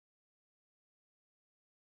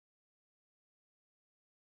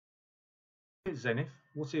Zenith,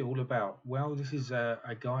 what's it all about? Well, this is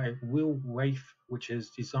a guy, Will Rafe, which has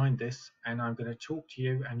designed this, and I'm going to talk to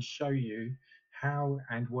you and show you how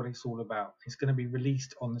and what it's all about. It's going to be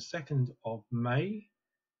released on the 2nd of May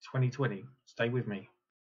 2020. Stay with me.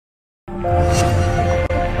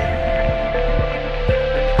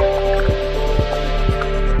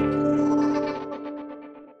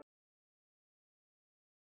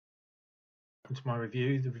 To my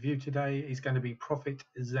review. The review today is going to be Profit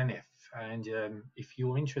Zenith, and if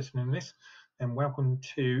you're interested in this, then welcome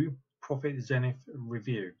to Profit Zenith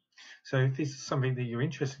review. So if this is something that you're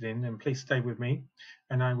interested in, then please stay with me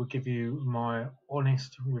and I will give you my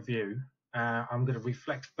honest review. I'm going to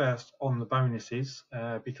reflect first on the bonuses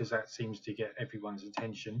because that seems to get everyone's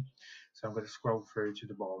attention. So I'm going to scroll through to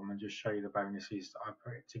the bottom and just show you the bonuses that I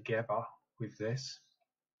put together with this.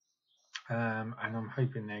 And I'm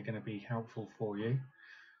hoping they're going to be helpful for you.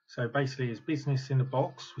 So basically it's Business in a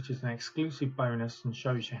Box, which is an exclusive bonus and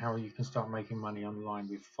shows you how you can start making money online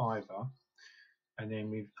with Fiverr. And then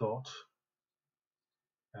we've got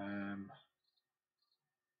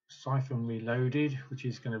Siphon Reloaded, which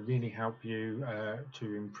is going to really help you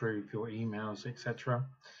to improve your emails, etc.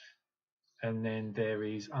 And then there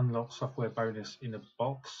is Unlock Software Bonus in a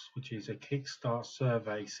Box, which is a Kickstart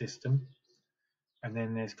survey system. And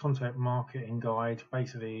then there's Content Marketing Guide.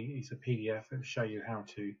 Basically, it's a PDF that will show you how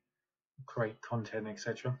to create content,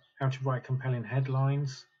 etc. How to write compelling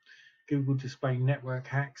headlines, Google Display Network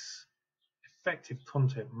hacks, effective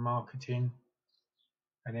content marketing,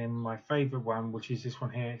 and then my favorite one, which is this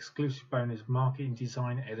one here, exclusive bonus marketing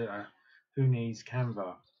design editor. Who needs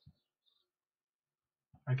Canva?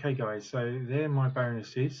 Okay, guys, so they're my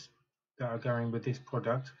bonuses that are going with this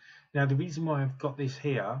product. Now, the reason why I've got this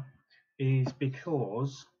here is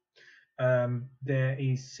because there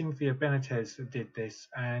is Cynthia Benitez that did this,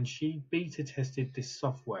 and she beta tested this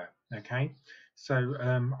software. Okay, so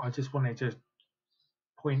I just wanted to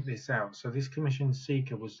point this out. So this Commission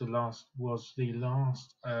Seeker was the last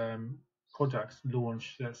product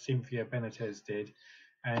launch that Cynthia Benitez did,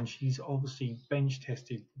 and she's obviously bench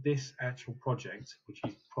tested this actual project, which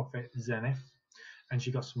is Profit Zenith, and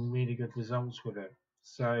she got some really good results with it.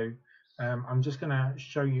 So I'm just going to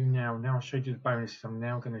show you now. Now I showed you the bonuses. I'm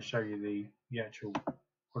now going to show you the actual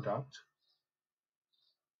product,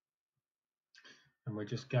 and we're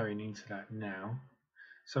just going into that now.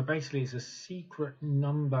 So basically, it's a secret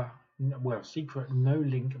no-link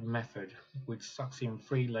method which sucks in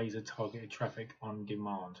free laser targeted traffic on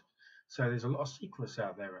demand. So there's a lot of secrets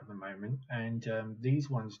out there at the moment, and these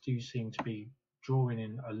ones do seem to be drawing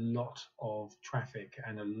in a lot of traffic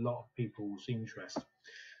and a lot of people's interest.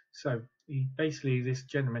 So basically, this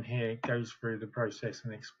gentleman here goes through the process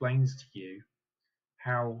and explains to you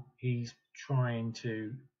how he's trying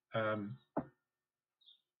to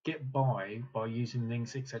get by using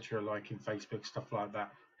links, etc., like in Facebook, stuff like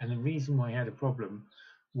that. And the reason why he had a problem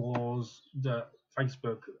was that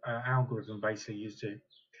Facebook algorithm basically used to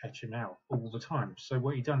catch him out all the time. So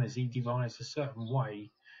what he done is he devised a certain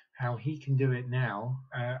way how he can do it now,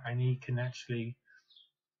 and he can actually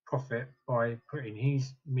profit by putting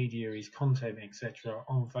his media, his content, etc.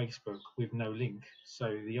 on Facebook with no link.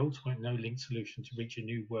 So the ultimate no link solution to reach a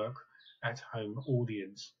new work at home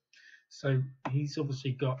audience. So he's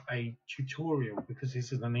obviously got a tutorial because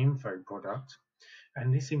this is an info product,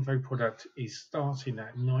 and this info product is starting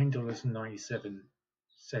at $9.97.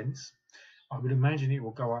 I would imagine it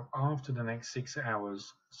will go up after the next 6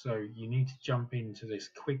 hours, so you need to jump into this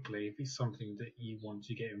quickly if it's something that you want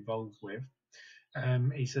to get involved with.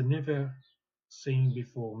 It's a never seen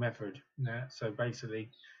before method. So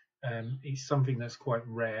basically it's something that's quite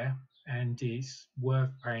rare, and it's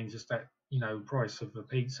worth paying just that price of a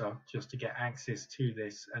pizza just to get access to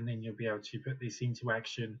this, and then you'll be able to put this into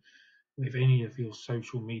action with any of your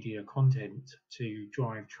social media content to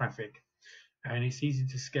drive traffic. And it's easy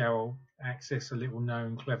to scale. Access a little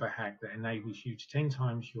known clever hack that enables you to 10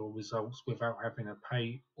 times your results without having to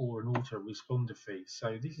pay or an autoresponder fee.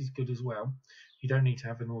 So this is good as well. You don't need to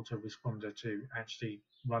have an autoresponder to actually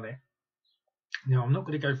run it. Now, I'm not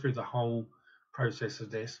going to go through the whole process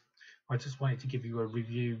of this. I just wanted to give you a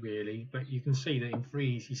review really, but you can see that in 3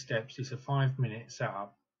 easy steps, it's a 5-minute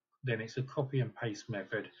setup, then it's a copy and paste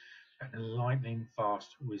method, and a lightning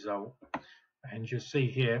fast result. And you'll see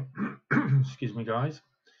here, excuse me guys,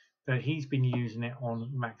 that he's been using it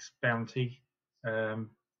on Max Bounty,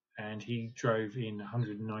 and he drove in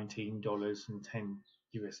 $119.10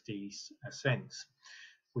 USD cents,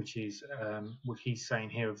 which is what he's saying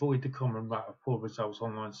here: avoid the common rut of poor results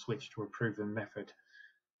online, switch to a proven method.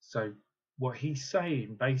 So what he's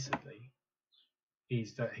saying basically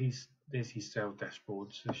is that he's there's his sales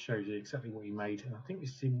dashboard. So this shows you exactly what he made. And I think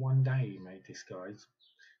this is in one day he made this, guys.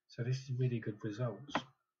 So this is really good results.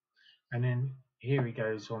 And then here he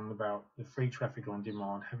goes on about the free traffic on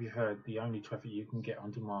demand. Have you heard the only traffic you can get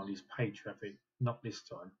on demand is paid traffic? Not this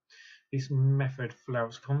time. This method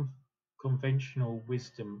flouts conventional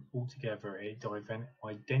wisdom altogether. It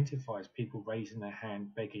identifies people raising their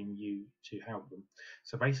hand begging you to help them.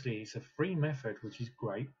 So basically it's a free method, which is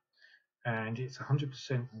great, and it's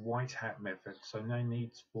 100% white hat method, so no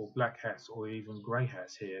need for black hats or even grey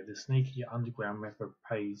hats here. The sneaky underground method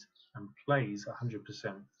pays and plays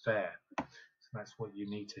 100% fair. So that's what you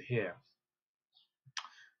need to hear.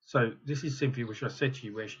 So this is Cynthia, which I said to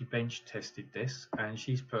you, where she bench tested this, and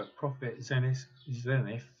she's put Profit Zenith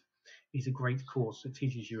is a great course that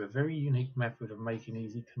teaches you a very unique method of making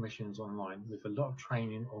easy commissions online with a lot of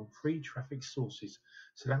training on free traffic sources.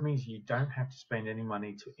 So that means you don't have to spend any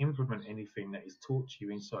money to implement anything that is taught to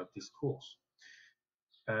you inside this course.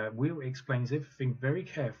 Will explains everything very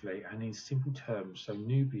carefully and in simple terms, so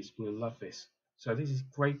newbies will love this. So this is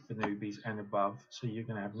great for newbies and above, so you're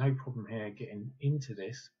going to have no problem here getting into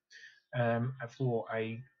this for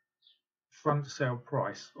a front sale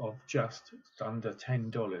price of just under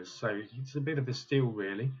 $10. So it's a bit of a steal,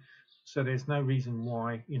 really. So there's no reason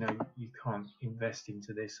why you can't invest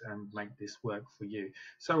into this and make this work for you.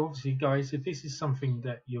 So obviously, guys, if this is something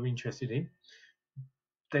that you're interested in,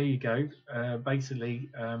 there you go. Basically,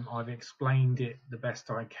 I've explained it the best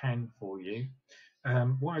I can for you.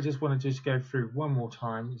 What I just want to just go through one more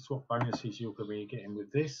time is what bonuses you're going to be getting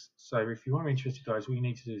with this. So if you are interested, guys, all you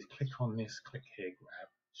need to do is click on this, click here, grab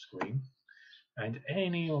screen, and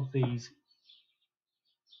any of these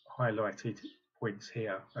highlighted points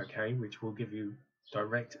here, okay, which will give you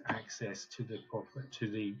direct access to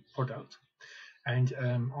the product. And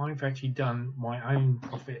I've actually done my own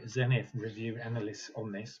Profit Zenith review analysis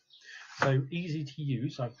on this. So easy to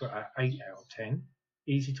use, I've got an 8 out of 10.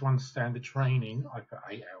 Easy to understand the training, I've got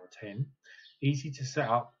 8 out of 10. Easy to set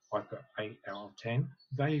up, I've got 8 out of 10.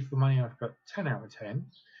 Value for money, I've got 10 out of 10.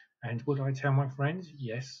 And would I tell my friends?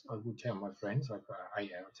 Yes, I would tell my friends. I've got an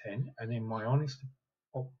 8 out of 10. And in my honest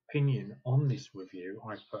opinion on this review,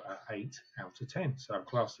 I've put an 8 out of 10. So I've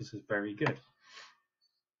classed this as very good.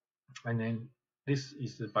 And then this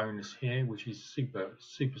is the bonus here, which is super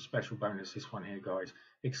special bonus. This one here, guys,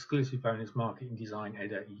 exclusive bonus marketing design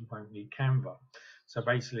editor. You won't need Canva. So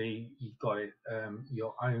basically, you've got it,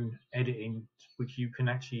 your own editing, which you can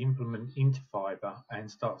actually implement into Fiverr and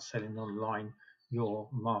start selling online your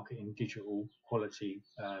marketing digital quality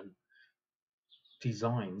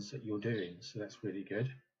designs that you're doing. So that's really good.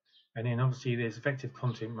 And then obviously there's effective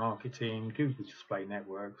content marketing, Google Display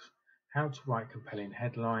Networks, how to write compelling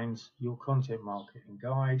headlines, your content marketing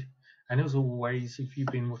guide. And as always, if you've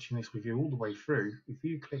been watching this review all the way through, if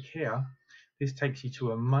you click here, this takes you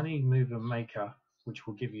to a money mover maker, which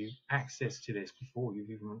will give you access to this before you've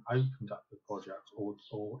even opened up the project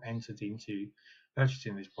or entered into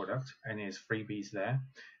purchasing this product. And there's freebies there.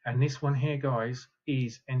 And this one here, guys,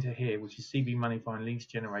 is enter here, which is CB Money Find Leads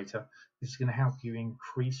Generator. This is going to help you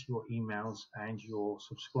increase your emails and your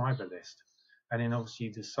subscriber list. And then obviously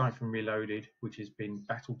the Siphon Reloaded, which has been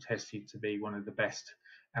battle tested to be one of the best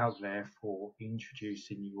out there for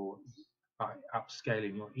introducing your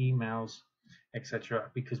upscaling your emails, etc.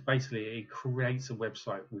 Because basically it creates a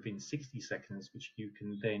website within 60 seconds, which you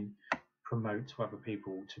can then promote to other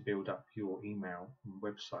people to build up your email and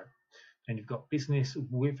website. And you've got business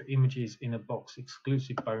with images in a box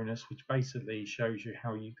exclusive bonus, which basically shows you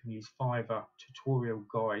how you can use Fiverr tutorial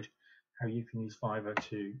guide, how you can use Fiverr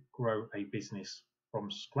to grow a business from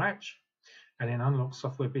scratch. And then unlock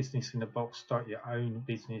software business in a box, start your own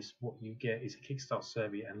business. What you get is a Kickstart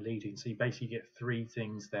survey and leading. So you basically get 3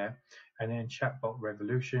 things there. And then Chatbot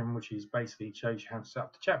Revolution, which is basically shows you how to set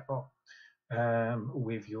up the chatbot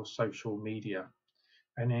with your social media.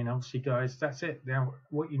 And then obviously, guys, that's it. Now,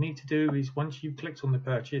 what you need to do is once you've clicked on the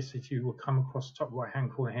purchase, that you will come across the top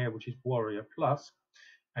right-hand corner here, which is Warrior Plus,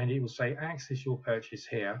 and it will say access your purchase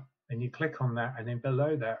here. And you click on that, and then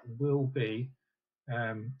below that will be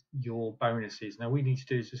your bonuses. Now, what you need to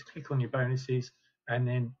do is just click on your bonuses, and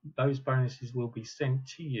then those bonuses will be sent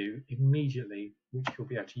to you immediately, which you'll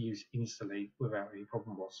be able to use instantly without any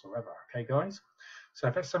problem whatsoever. Okay, guys? So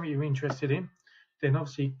if that's something you're interested in, then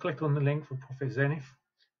obviously click on the link for Profit Zenith.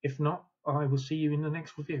 If not, I will see you in the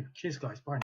next review. Cheers, guys. Bye.